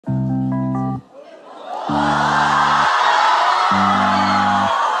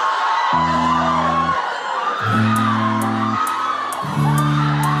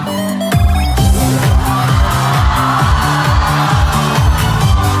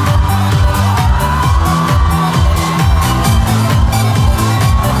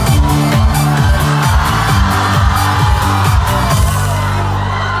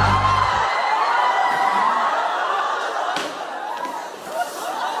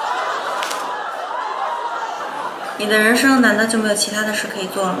你的人生难道就没有其他的事可以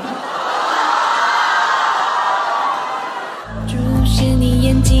做了吗？注视你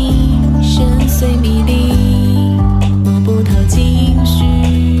眼睛，深邃迷离，摸不透情绪。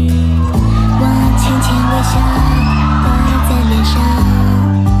我浅浅微笑，挂在脸上，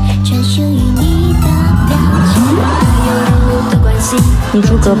专属于你的表情。有人物的关心，你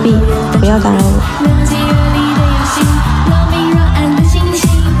住隔壁，不要打扰我。热情热烈的游戏，若明若暗的心情，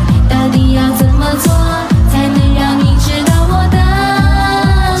到底要怎么做？才能让你知道我的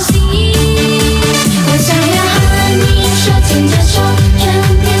心意？我想要和你手牵着手，春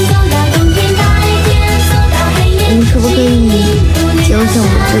天走到冬天，白天走到黑夜。你可不可以教教我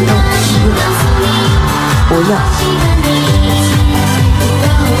这道题？不要。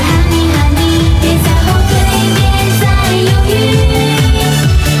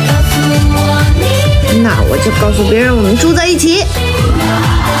那我就告诉别人我们住在一起。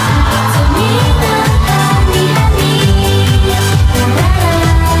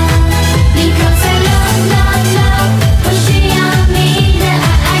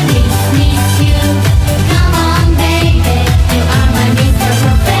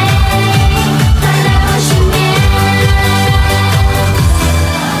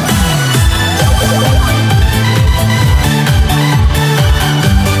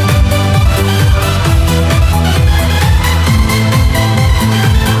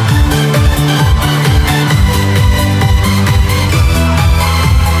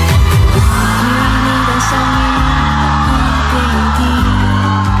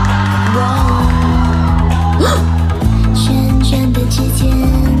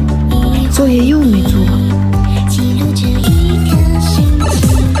作业又没做。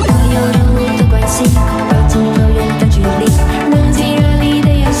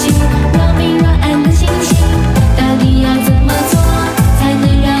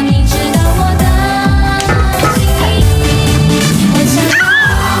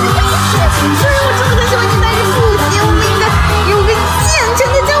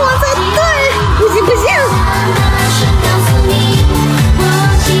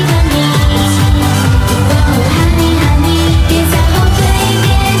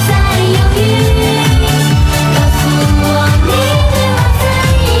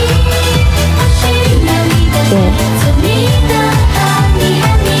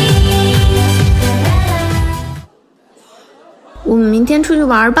我们明天出去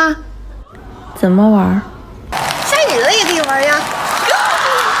玩吧。怎么玩？下雨了也可以玩呀。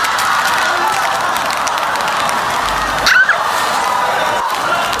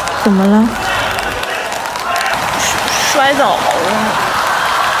怎么了？摔倒了。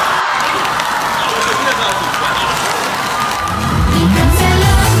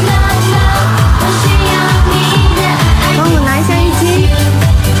帮我拿一下浴巾。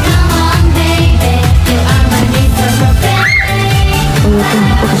我又对你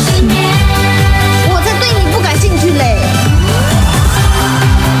不感兴趣。我才对你不感兴趣嘞！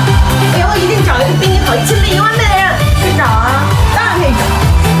以后一定找一个比你好1000倍1万倍的人，去找啊！当然可以找。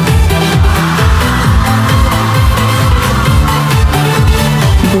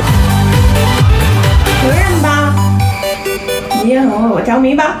不。承认吧，你也很为我着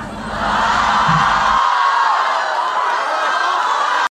迷吧？